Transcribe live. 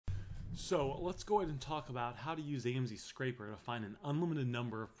So let's go ahead and talk about how to use AMZ Scraper to find an unlimited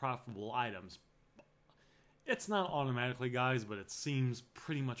number of profitable items. It's not automatically, guys, but it seems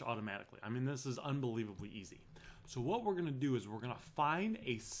pretty much automatically. I mean, this is unbelievably easy. So what we're going to do is we're going to find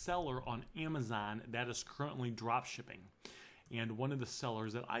a seller on Amazon that is currently drop shipping. And one of the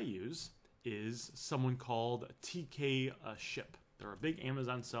sellers that I use is someone called TK Ship. They're a big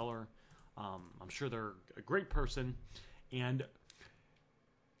Amazon seller. I'm sure they're a great person. And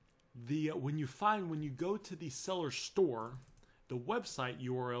when you go to the seller store, the website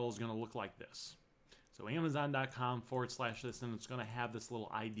URL is going to look like this. So amazon.com/this, and it's going to have this little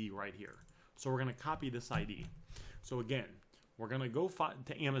ID right here. So we're going to copy this ID. So again, we're going to go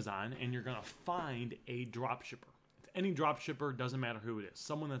to Amazon, and you're going to find a drop shipper. Any drop shipper, doesn't matter who it is,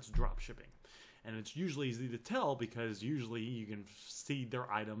 someone that's drop shipping. And it's usually easy to tell because usually you can see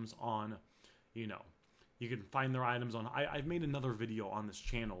their items on, you can find their items on. I've made another video on this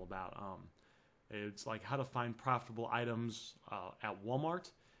channel about it's like how to find profitable items at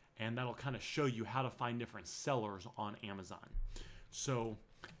Walmart, and that'll kind of show you how to find different sellers on Amazon. So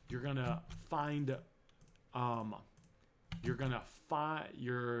you're gonna find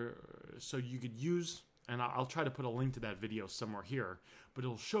so you could use, and I'll try to put a link to that video somewhere here, but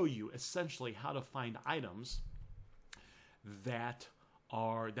it'll show you essentially how to find items that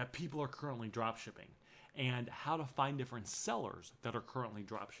people are currently drop shipping, and how to find different sellers that are currently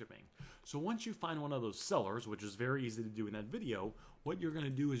drop shipping. So once you find one of those sellers, which is very easy to do in that video, what you're going to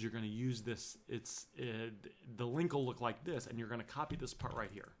do is you're going to use this. The link will look like this, and you're going to copy this part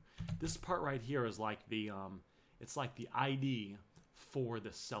right here. This part right here is like it's like the ID for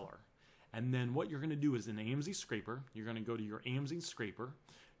the seller. And then what you're going to do is in AMZ Scraper, you're going to go to your AMZ Scraper,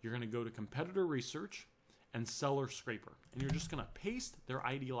 you're going to go to Competitor Research and Seller Scraper, and you're just going to paste their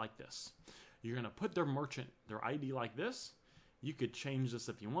ID like this. You're going to put their ID like this. You could change this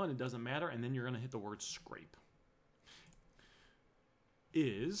if you want, it doesn't matter, and then you're going to hit the word scrape.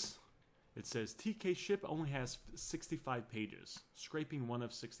 It says TK Ship only has 65 pages. Scraping 1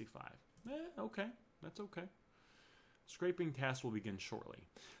 of 65. Okay, that's okay. Scraping task will begin shortly.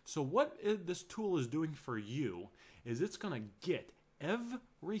 So what this tool is doing for you is it's going to get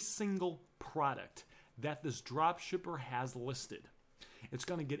every single product that this drop shipper has listed. It's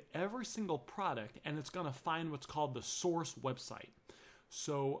going to get every single product, and it's going to find what's called the source website.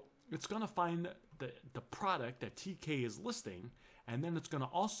 So it's going to find the product that TK is listing, and then it's going to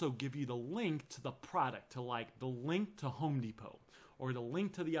also give you the link to the product, to like the link to Home Depot, or the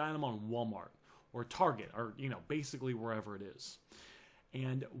link to the item on Walmart, or Target, or basically wherever it is.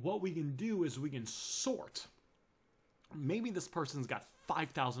 And what we can do is we can sort. Maybe this person's got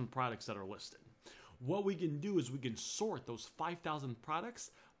 5,000 products that are listed. What we can do is we can sort those 5,000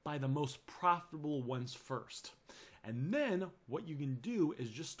 products by the most profitable ones first. And then what you can do is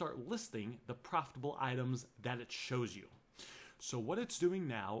just start listing the profitable items that it shows you. So what it's doing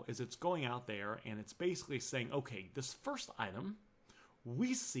now is it's going out there and it's basically saying, okay, this first item,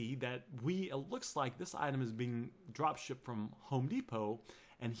 we see that it looks like this item is being drop shipped from Home Depot,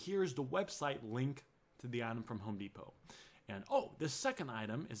 and here's the website link to the item from Home Depot. And oh, this second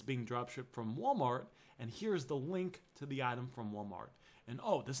item is being drop shipped from Walmart, and here's the link to the item from Walmart. And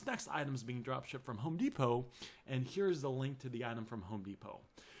oh, this next item is being drop shipped from Home Depot, and here's the link to the item from Home Depot.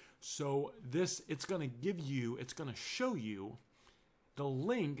 So it's going to show you the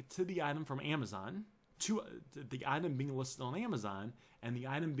link to the item from Amazon, to the item being listed on Amazon, and the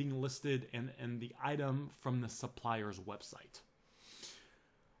item being listed and the item from the supplier's website.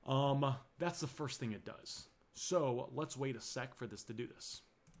 That's the first thing it does. So let's wait a sec for this to do this.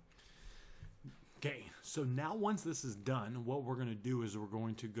 Okay, so now once this is done, what we're going to do is we're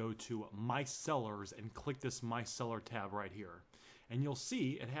going to go to My Sellers and click this My Seller tab right here. And you'll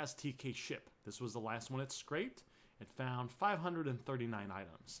see it has TK Ship. This was the last one it scraped. It found 539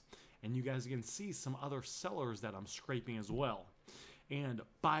 items. And you guys can see some other sellers that I'm scraping as well. And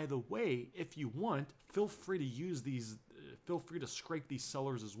by the way, if you want, feel free to use these, feel free to scrape these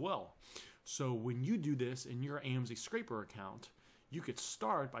sellers as well. So when you do this in your AMZ Scraper account, you could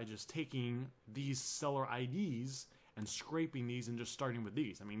start by just taking these seller IDs and scraping these and just starting with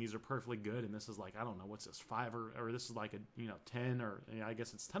these. I mean, these are perfectly good, and this is like, I don't know, what's this, 5 or this is like a 10, or I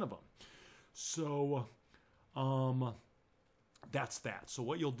guess it's 10 of them. So that's that. So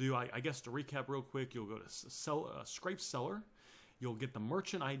what you'll do, I guess to recap real quick, you'll go to scrape seller, you'll get the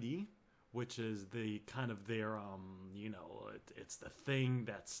merchant ID, which is the kind of their, it's the thing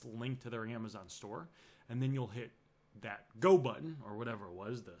that's linked to their Amazon store. And then you'll hit that go button, or whatever it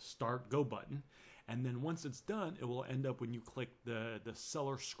was, the start go button. And then once it's done, it will end up when you click the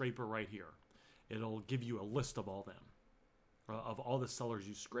seller scraper right here. It'll give you a list of all them. of all the sellers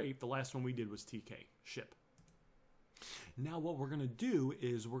you scrape, the last one we did was TK Ship. Now what we're going to do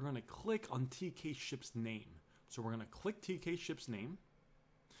is we're going to click on TK Ship's name. So we're going to click TK Ship's name,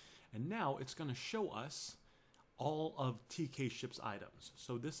 and now it's going to show us all of TK Ship's items.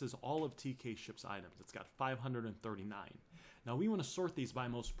 So this is all of TK Ship's items. It's got 539. Now we want to sort these by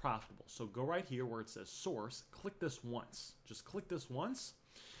most profitable. So go right here where it says source, click this once. Just click this once,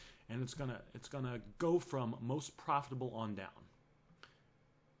 and it's gonna go from most profitable on down.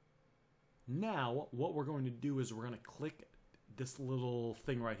 Now what we're going to do is we're going to click this little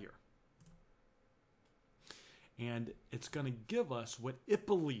thing right here. And it's going to give us what it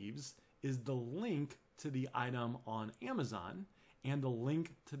believes is the link to the item on Amazon and the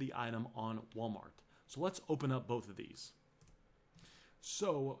link to the item on Walmart. So let's open up both of these.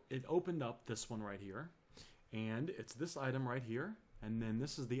 So it opened up this one right here, and it's this item right here, and then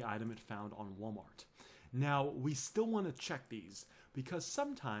this is the item it found on Walmart. Now we still want to check these because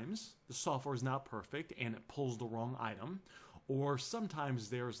sometimes the software is not perfect and it pulls the wrong item, or sometimes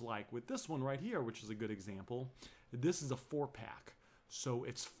there's, like with this one right here, which is a good example, this is a 4-pack. So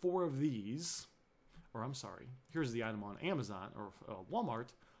it's 4 of these, or I'm sorry, here's the item on Amazon or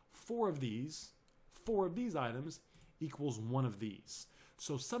Walmart, 4 of these items equals 1 of these.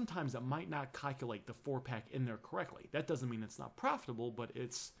 So sometimes it might not calculate the 4-pack in there correctly. That doesn't mean it's not profitable, but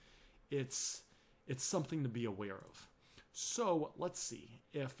it's something to be aware of. So let's see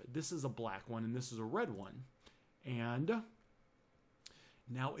if this is a black one and this is a red one, and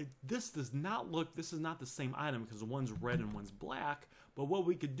now this does not look, this is not the same item because one's red and one's black, but what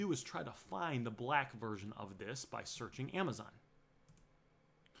we could do is try to find the black version of this by searching Amazon.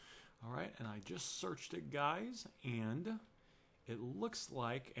 All right, and I just searched it, guys, and it looks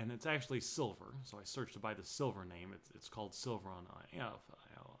like, and it's actually silver, so I searched it by the silver name. It's called silver on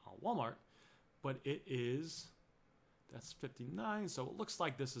Walmart, but it is, that's 59, so it looks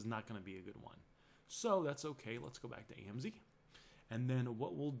like this is not going to be a good one. So that's okay. Let's go back to AMZ. And then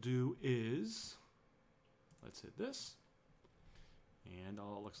what we'll do is, let's hit this, and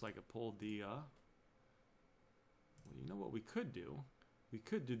it looks like it pulled the, well, you know what we could do? We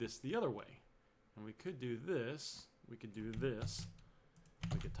could do this the other way, and we could do this, we could do this,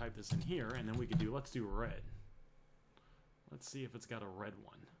 we could type this in here, and then we could do, let's do red. Let's see if it's got a red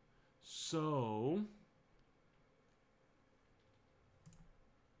one. So,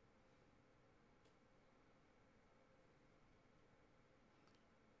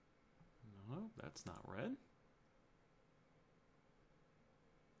 no, that's not red.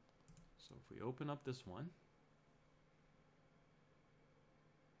 So if we open up this one,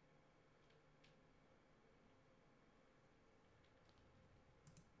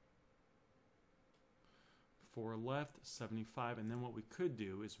 four left, 75, and then what we could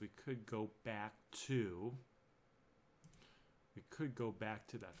do is we could go back to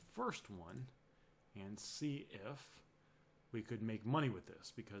that first one and see if we could make money with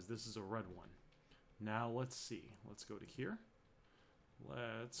this, because this is a red one. Now let's see. Let's go to here.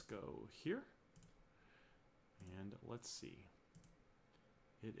 Let's go here. And let's see.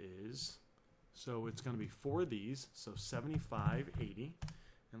 It is, so it's going to be 4 of these, so 75, 80.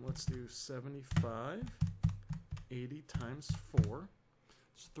 And let's do 75, 80 times 4.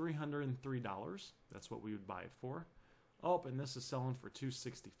 It's $303. That's what we would buy it for. Oh, and this is selling for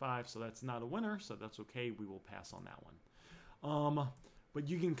 $265, so that's not a winner, so that's okay. We will pass on that one. But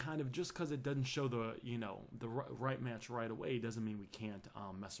you can kind of, just because it doesn't show the, the right match right away, doesn't mean we can't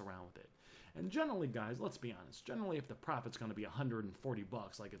mess around with it. And generally, guys, let's be honest. Generally, if the profit's going to be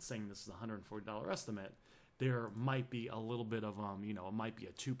 $140, like it's saying this is a $140 estimate, there might be a little bit of, it might be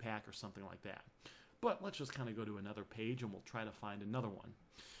a 2-pack or something like that. But let's just kind of go to another page and we'll try to find another one.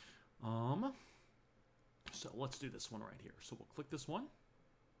 So let's do this one right here. So we'll click this one,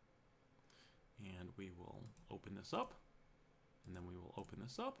 and we will open this up, and then we will open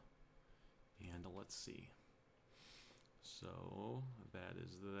this up, and let's see. So that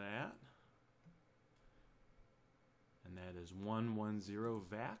is that, and that is 110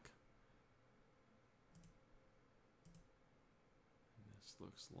 VAC. And this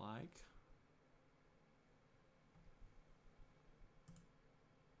looks like,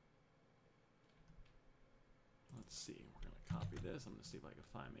 let's see, we're going to copy this. I'm going to see if I can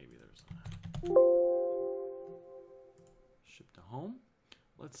find, maybe there's a ship to home.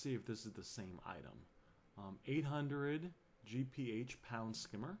 Let's see if this is the same item. 800 GPH pound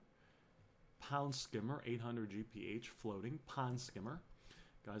skimmer. Pound skimmer, 800 GPH floating pond skimmer.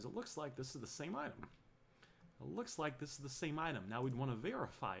 Guys, it looks like this is the same item. It looks like this is the same item. Now we'd want to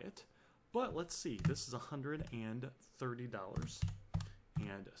verify it, but let's see. This is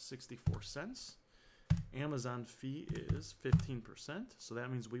 $130.64. Amazon fee is 15%, so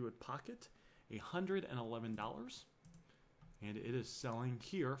that means we would pocket $111, and it is selling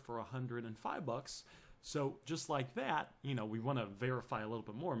here for $105. So just like that, you know, we want to verify a little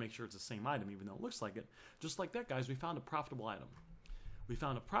bit more, make sure it's the same item, even though it looks like it. Just like that, guys, we found a profitable item. We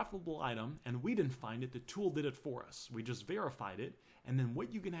found a profitable item, and we didn't find it. The tool did it for us. We just verified it. And then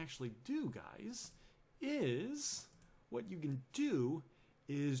what you can actually do, guys, is you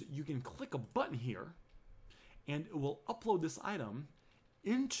can click a button here, and it will upload this item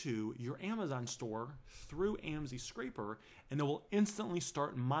into your Amazon store through AMZ Scraper, and it will instantly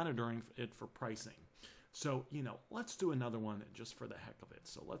start monitoring it for pricing. So, you know, let's do another one just for the heck of it.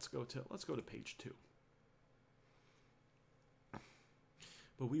 So let's go to page 2.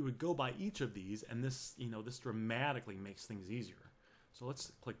 But we would go by each of these, and this, you know, this dramatically makes things easier. So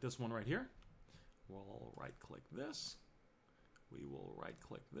let's click this one right here. We'll right-click this. We will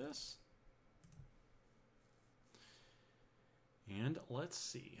right-click this. And let's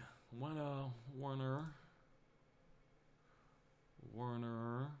see. Warner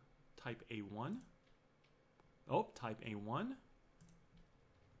type A1. Oh, type A1.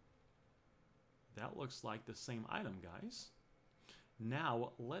 That looks like the same item, guys.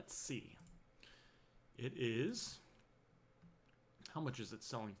 Now, let's see. It is, how much is it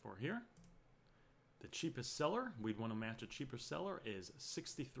selling for here? The cheapest seller, we'd want to match a cheaper seller, is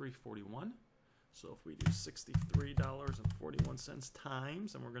 $63.41. So if we do $63.41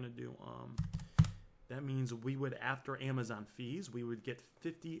 times, and we're going to do, that means we would, after Amazon fees, we would get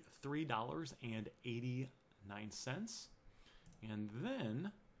 $53.89. And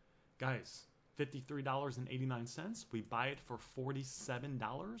then, guys, $53.89, we buy it for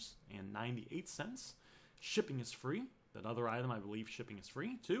 $47.98. Shipping is free. That other item, I believe shipping is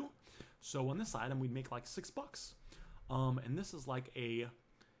free too. So on this item, we'd make like $6. And this is like a,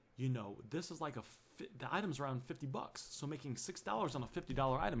 you know, this is like the item's around $50. So making $6 on a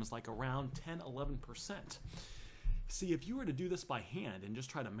 $50 item is like around 10-11%. See, if you were to do this by hand and just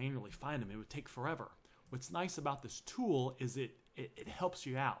try to manually find them, it would take forever. What's nice about this tool is it helps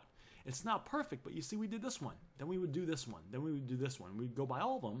you out. It's not perfect, but you see we did this one. Then we would do this one. Then we would do this one. We'd go by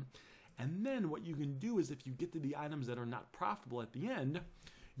all of them. And then what you can do is if you get to the items that are not profitable at the end,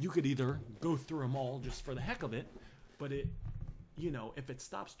 you could either go through them all just for the heck of it, but it, you know, if it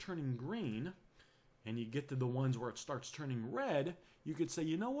stops turning green and you get to the ones where it starts turning red, you could say,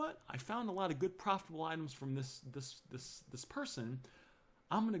 you know what? I found a lot of good profitable items from this person.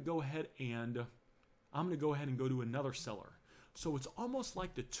 I'm going to go ahead and go to another seller. So it's almost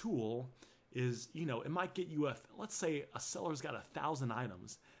like the tool is, you know, it might get you let's say a seller's got 1,000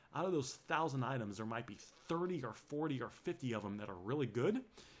 items. Out of those 1,000 items, there might be 30 or 40 or 50 of them that are really good.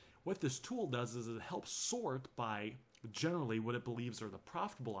 What this tool does is it helps sort by generally what it believes are the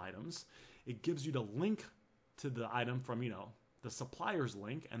profitable items. It gives you the link to the item from, you know, the supplier's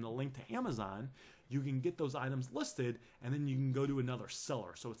link and the link to Amazon. You can get those items listed, and then you can go to another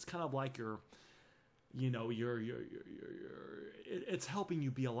seller. So it's kind of like it's helping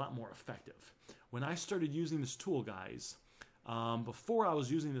you be a lot more effective. When I started using this tool, guys, before I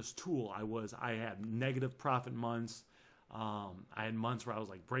was using this tool, I had negative profit months. I had months where I was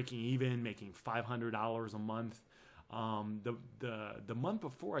like breaking even, making $500 a month. The month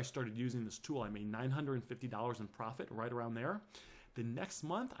before I started using this tool, I made $950 in profit, right around there. The next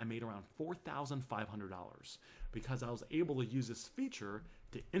month, I made around $4,500 because I was able to use this feature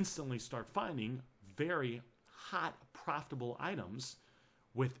to instantly start finding very hot, profitable items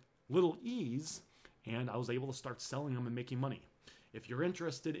with little ease, and I was able to start selling them and making money. If you're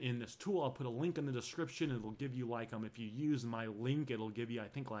interested in this tool, I'll put a link in the description. It'll give you like, if you use my link, it'll give you, I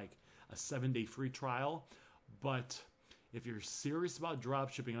think, like a 7-day free trial. But if you're serious about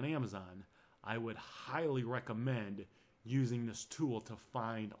dropshipping on Amazon, I would highly recommend using this tool to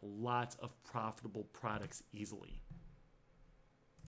find lots of profitable products easily.